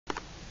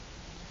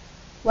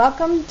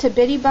Welcome to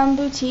Bitty Bum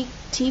Boutique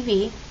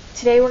TV.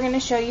 Today we're going to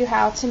show you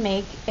how to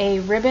make a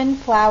ribbon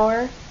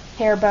flower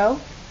hair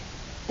bow.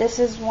 This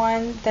is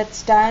one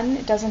that's done.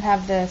 It doesn't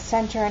have the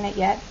center in it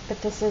yet,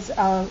 but this is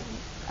a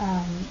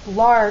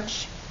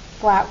large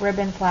flat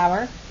ribbon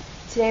flower.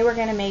 Today we're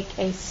going to make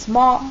a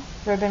small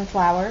ribbon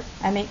flower.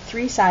 I make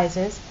 3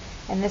 sizes,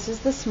 and this is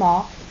the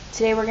small.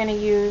 Today we're going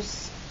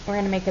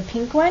to make a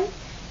pink one,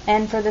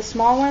 and for the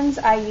small ones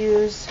I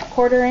use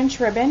 1/4 inch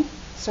ribbon.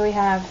 So we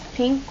have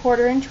pink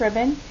 1/4 inch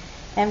ribbon,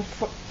 and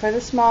for the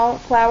small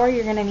flower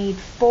you're going to need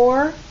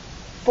 4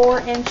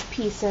 4-inch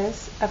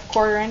pieces of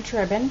 1/4 inch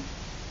ribbon.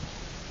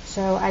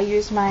 So I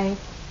use my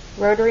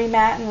rotary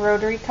mat and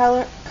rotary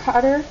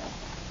cutter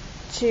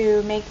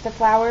to make the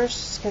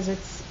flowers because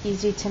it's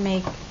easy to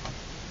make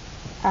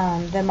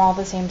them all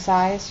the same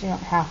size. You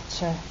don't have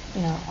to,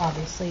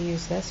 obviously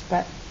use this,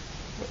 but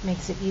it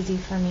makes it easy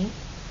for me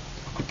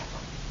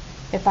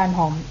if I'm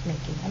home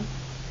making them.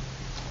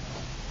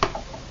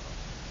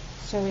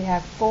 So we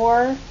have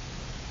 4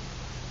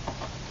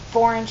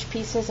 4-inch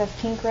pieces of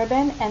pink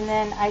ribbon, and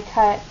then I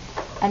cut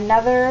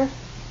another,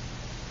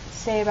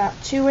 say about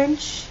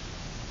 2-inch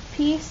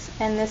piece,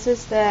 and this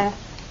is the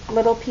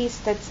little piece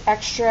that's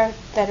extra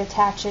that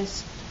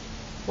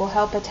will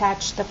help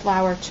attach the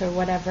flower to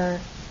whatever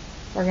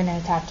we're going to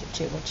attach it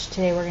to, which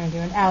today we're going to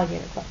do an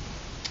alligator clip.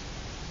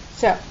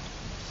 So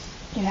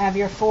you have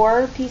your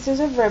 4 pieces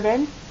of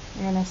ribbon.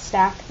 You're going to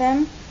stack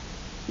them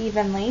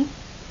evenly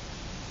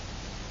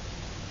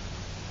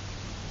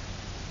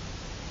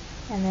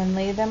and then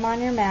lay them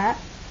on your mat.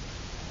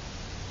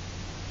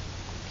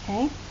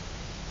 Okay.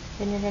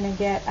 Then you're going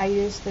to I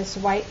use this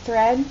white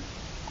thread.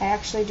 I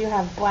actually do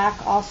have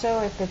black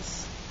also if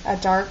it's a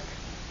dark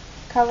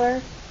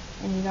color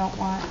and you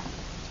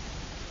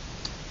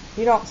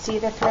don't see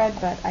the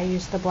thread, but I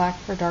use the black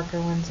for darker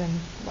ones and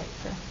white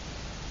for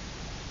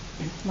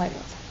light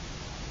ones.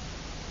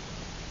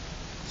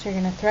 So you're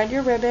going to thread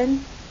your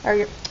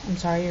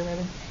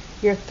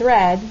your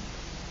thread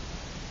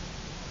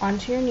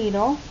onto your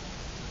needle.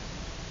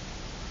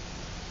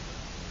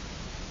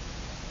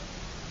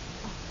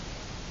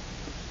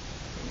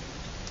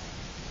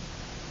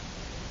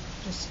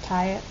 Just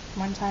tie it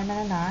one time in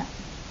a knot.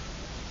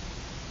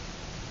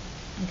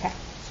 Okay,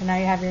 so now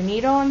you have your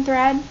needle and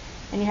thread,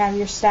 and you have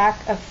your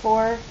stack of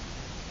 4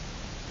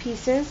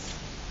 pieces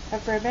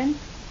of ribbon.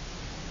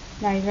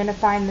 Now you're going to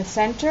find the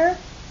center,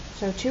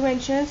 so 2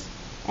 inches,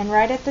 and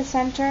right at the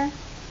center,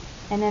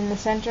 and in the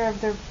center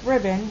of the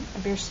ribbon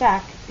of your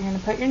stack, you're going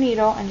to put your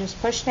needle and just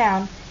push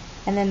down,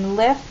 and then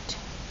lift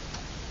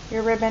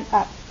your ribbon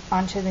up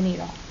onto the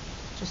needle,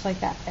 just like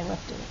that. I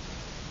lifted it.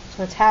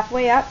 So it's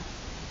halfway up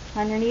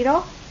on your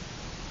needle,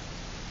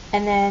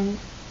 and then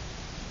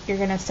you're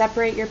going to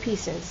separate your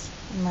pieces,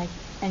 and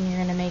you're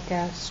going to make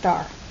a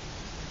star.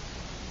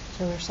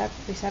 So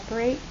we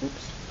separate.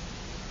 Oops.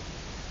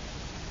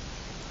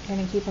 You're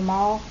going to keep them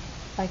all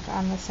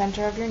on the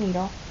center of your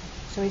needle.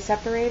 So we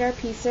separate our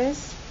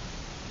pieces.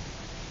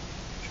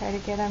 Try to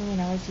get them,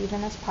 as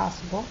even as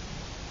possible.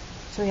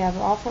 So we have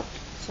all 4.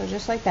 So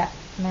just like that,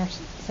 in the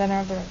center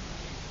of the ribbon.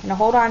 I'm going to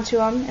hold on to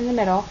them in the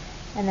middle,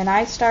 and then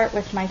I start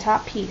with my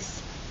top piece.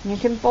 And you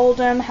can fold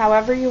them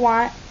however you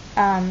want.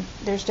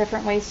 There's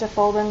different ways to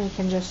fold them. You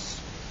can just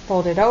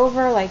fold it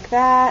over like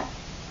that.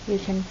 You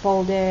can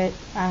fold it,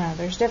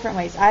 there's different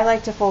ways. I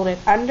like to fold it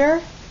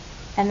under,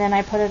 and then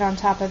I put it on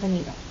top of the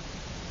needle.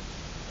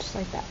 Just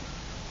like that.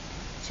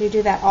 So you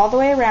do that all the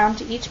way around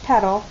to each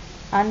petal,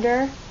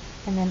 under,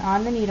 and then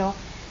on the needle.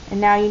 And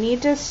now you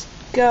need to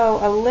go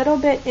a little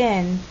bit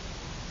in.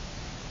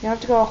 You don't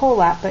have to go a whole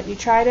lot, but you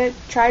try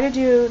to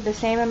do the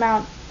same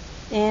amount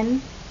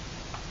in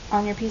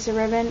on your piece of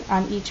ribbon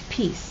on each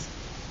piece.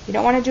 You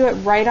don't want to do it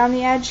right on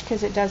the edge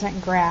because it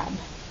doesn't grab.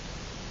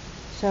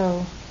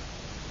 So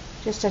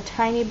just a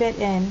tiny bit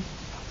in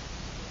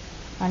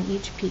on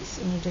each piece,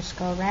 and you just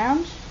go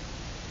around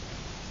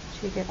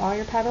so you get all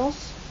your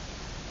petals.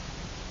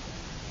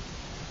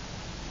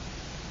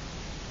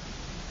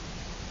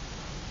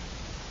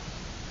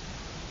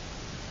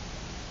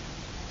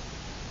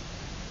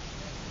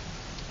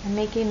 I'm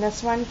making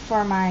this one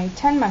for my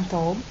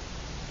 10-month-old.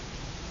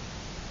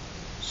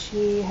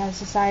 She has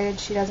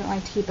decided she doesn't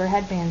like to keep her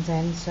headbands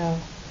in, so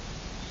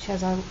she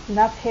has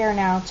enough hair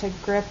now to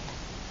grip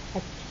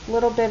a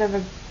little bit of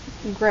a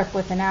grip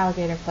with an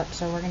alligator clip,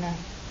 so we're going to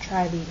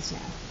try these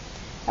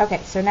now. Okay,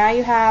 so now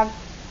you have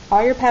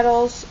all your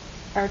petals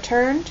are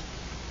turned.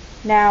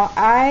 Now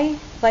I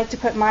like to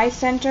put my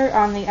center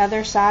on the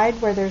other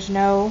side where there's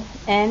no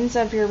ends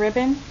of your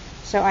ribbon,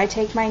 so I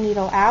take my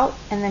needle out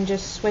and then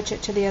just switch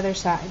it to the other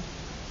side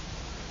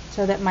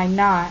so that my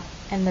knot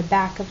and the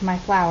back of my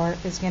flower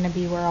is going to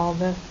be where all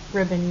the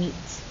ribbon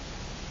meets.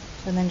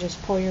 So then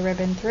just pull your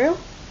ribbon through.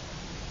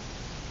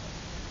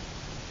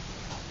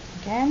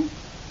 Again.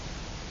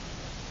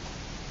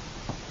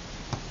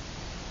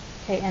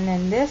 Okay, and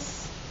then you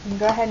can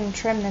go ahead and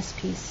trim this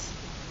piece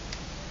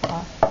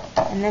off.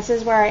 And this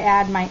is where I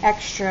add my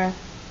extra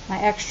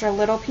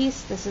little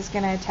piece. This is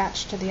going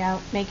to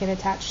make it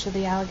attach to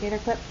the alligator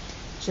clip.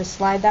 Just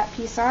slide that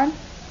piece on.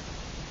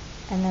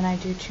 and then I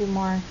do two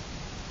more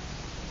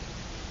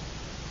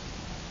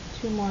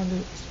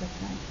loops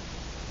with my.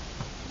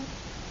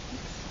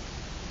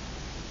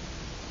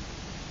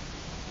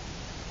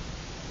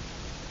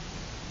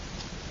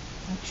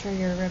 Make sure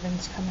your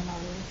ribbon's coming all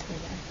the way through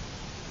there.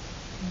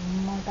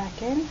 One more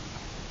back in.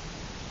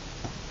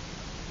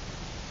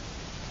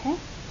 Okay.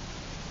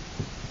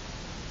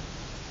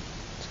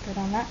 It's good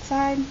on that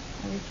side.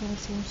 Everything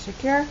seems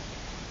secure.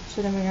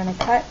 So then we're going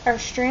to cut our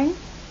string.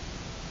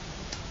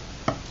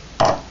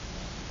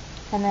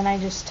 And then I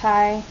just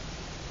tie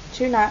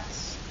 2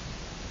 knots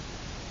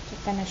to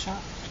finish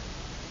off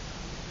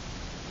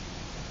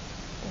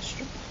the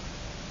string.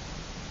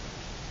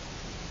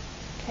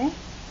 Okay.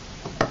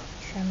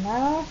 Trim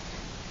that off.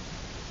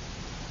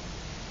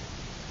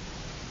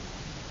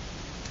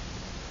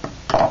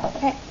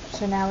 Okay,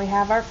 so now we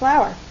have our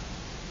flower.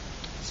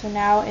 So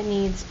now it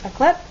needs a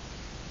clip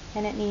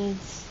and it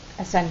needs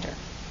a center.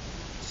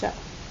 So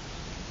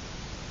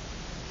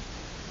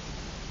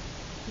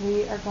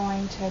we are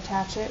going to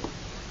attach it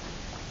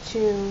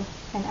to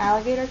an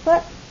alligator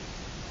clip.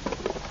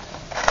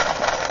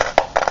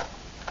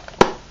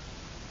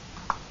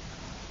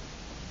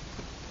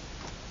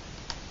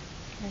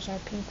 Here's our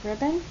pink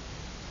ribbon,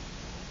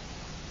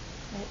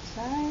 right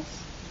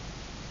size.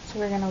 So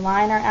we're going to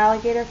line our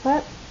alligator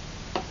clip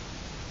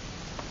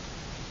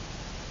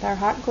with our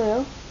hot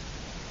glue.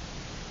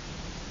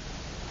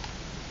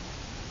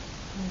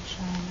 Make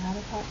sure I'm out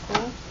of hot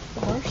glue,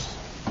 of course.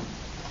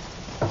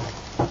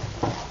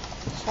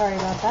 Sorry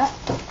about that.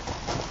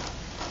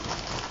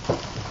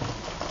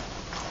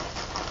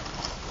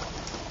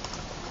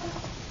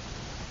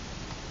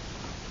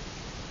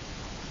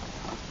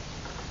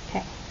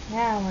 Okay,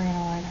 now we're going to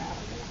line our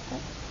alligator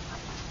clip.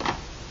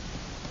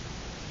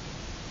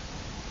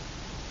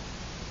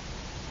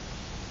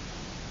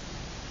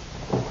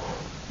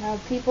 Now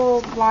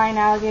people line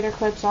alligator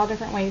clips all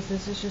different ways.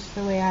 This is just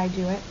the way I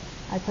do it.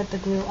 I put the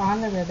glue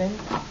on the ribbon.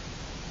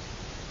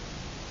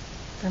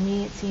 For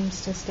me, it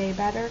seems to stay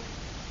better.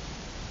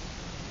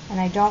 And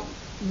I don't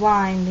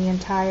line the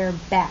entire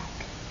back.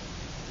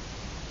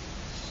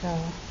 So,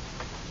 I'm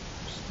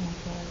just going to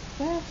go like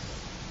this.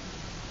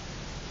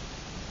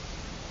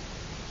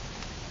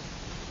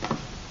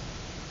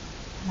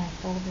 And I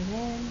fold it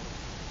in.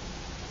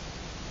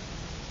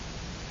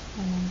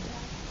 And then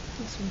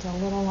this one's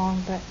a little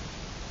long, but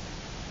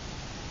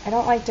I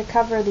don't like to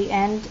cover the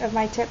end of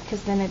my tip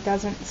because then it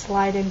doesn't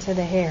slide into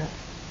the hair.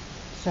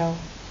 So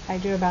I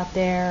do about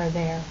there or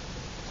there.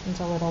 This one's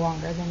a little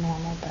longer than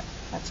normal, but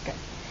that's good.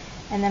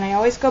 And then I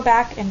always go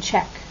back and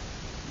check.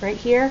 Right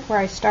here where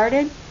I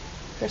started,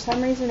 for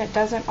some reason it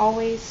doesn't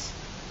always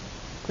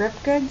grip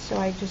good, so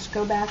I just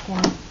go back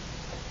and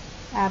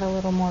add a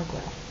little more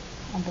glue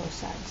on both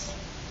sides.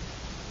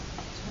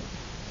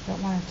 So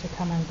don't want it to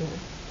come unglued.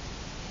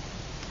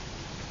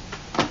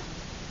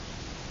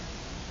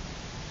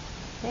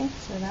 Okay,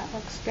 so that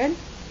looks good.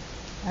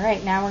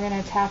 Alright, now we're going to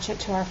attach it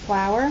to our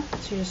flower.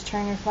 So you just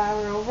turn your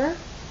flower over,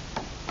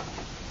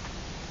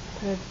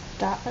 put a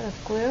dot of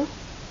glue,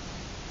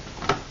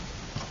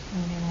 and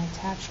we're going to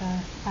attach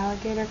our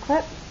alligator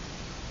clip,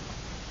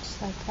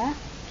 just like that.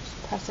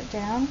 Just press it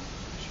down,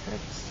 make sure it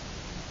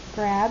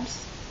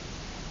grabs.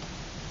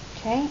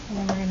 Okay, and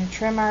then we're going to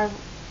trim our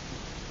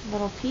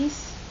little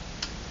piece,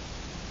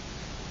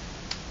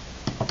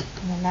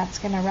 and then that's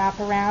going to wrap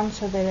around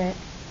so that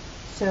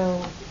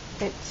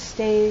it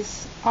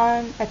stays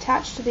on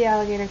attached to the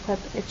alligator clip.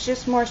 It's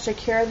just more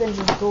secure than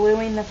just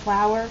gluing the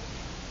flower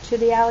to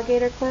the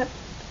alligator clip.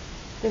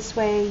 This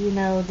way, you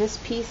know, this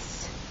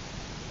piece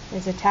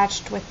is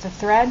attached with the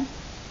thread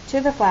to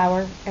the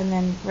flower and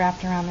then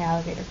wrapped around the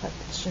alligator clip.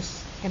 It's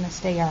just going to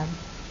stay on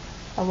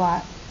a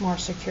lot more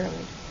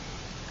securely.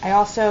 I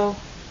also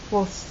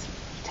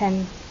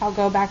I'll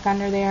go back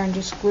under there and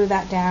just glue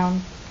that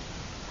down.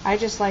 I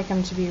just like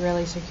them to be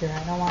really secure.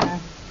 I don't want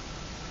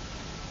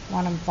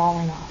them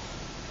falling off.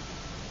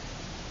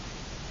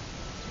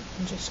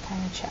 And just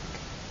kind of check.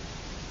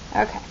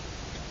 Okay.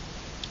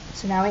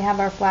 So now we have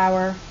our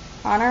flower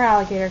on our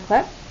alligator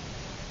clip.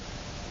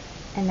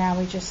 And now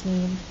we just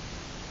need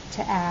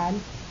to add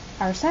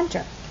our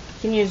center.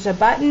 You can use a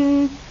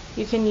button.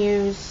 You can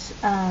use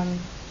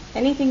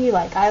anything you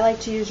like. I like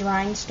to use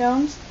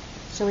rhinestones.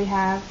 So we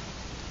have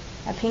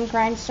a pink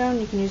rhinestone.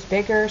 You can use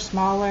bigger,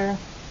 smaller,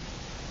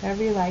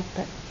 whatever you like,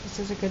 but this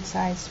is a good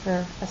size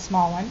for a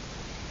small one.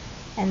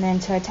 And then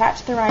to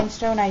attach the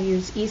rhinestone, I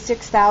use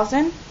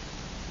E6000,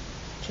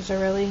 which is a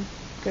really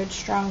good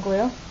strong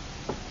glue.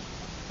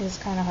 It is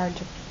kind of hard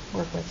to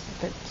work with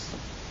if it's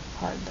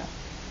hard though.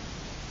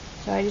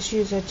 So I just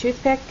use a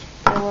toothpick,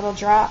 get a little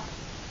drop,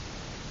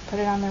 put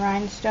it on the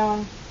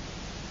rhinestone.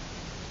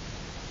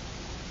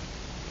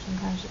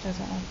 Sometimes it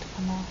doesn't like to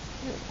come off.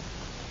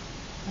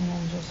 And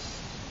then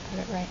just put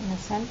it right in the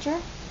center.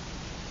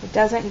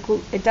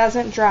 It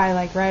doesn't dry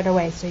like right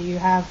away, so you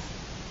have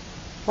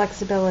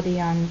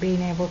flexibility on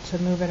being able to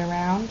move it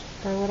around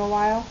for a little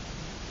while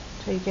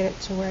until you get it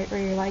to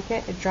where you like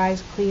it. It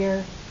dries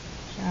clear,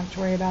 so you don't have to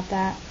worry about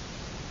that.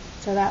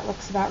 So that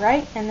looks about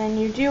right. And then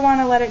you do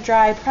want to let it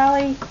dry,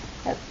 probably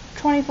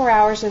 24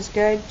 hours is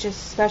good,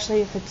 just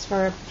especially if it's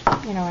for,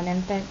 you know, an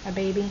infant, a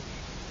baby,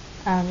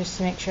 just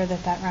to make sure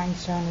that that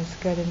rhinestone is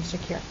good and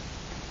secure.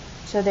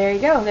 So there you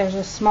go. There's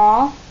a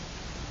small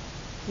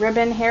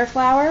ribbon hair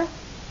flower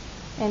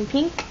in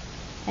pink,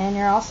 and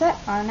you're all set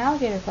on an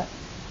alligator clip.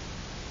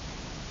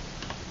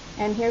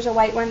 And here's a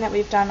white one that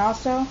we've done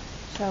also.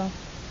 So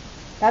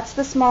that's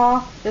the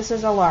small, this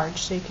is a large,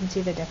 so you can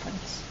see the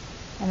difference.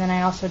 And then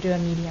I also do a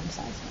medium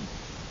size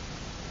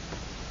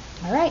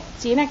one. Alright,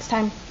 see you next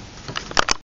time.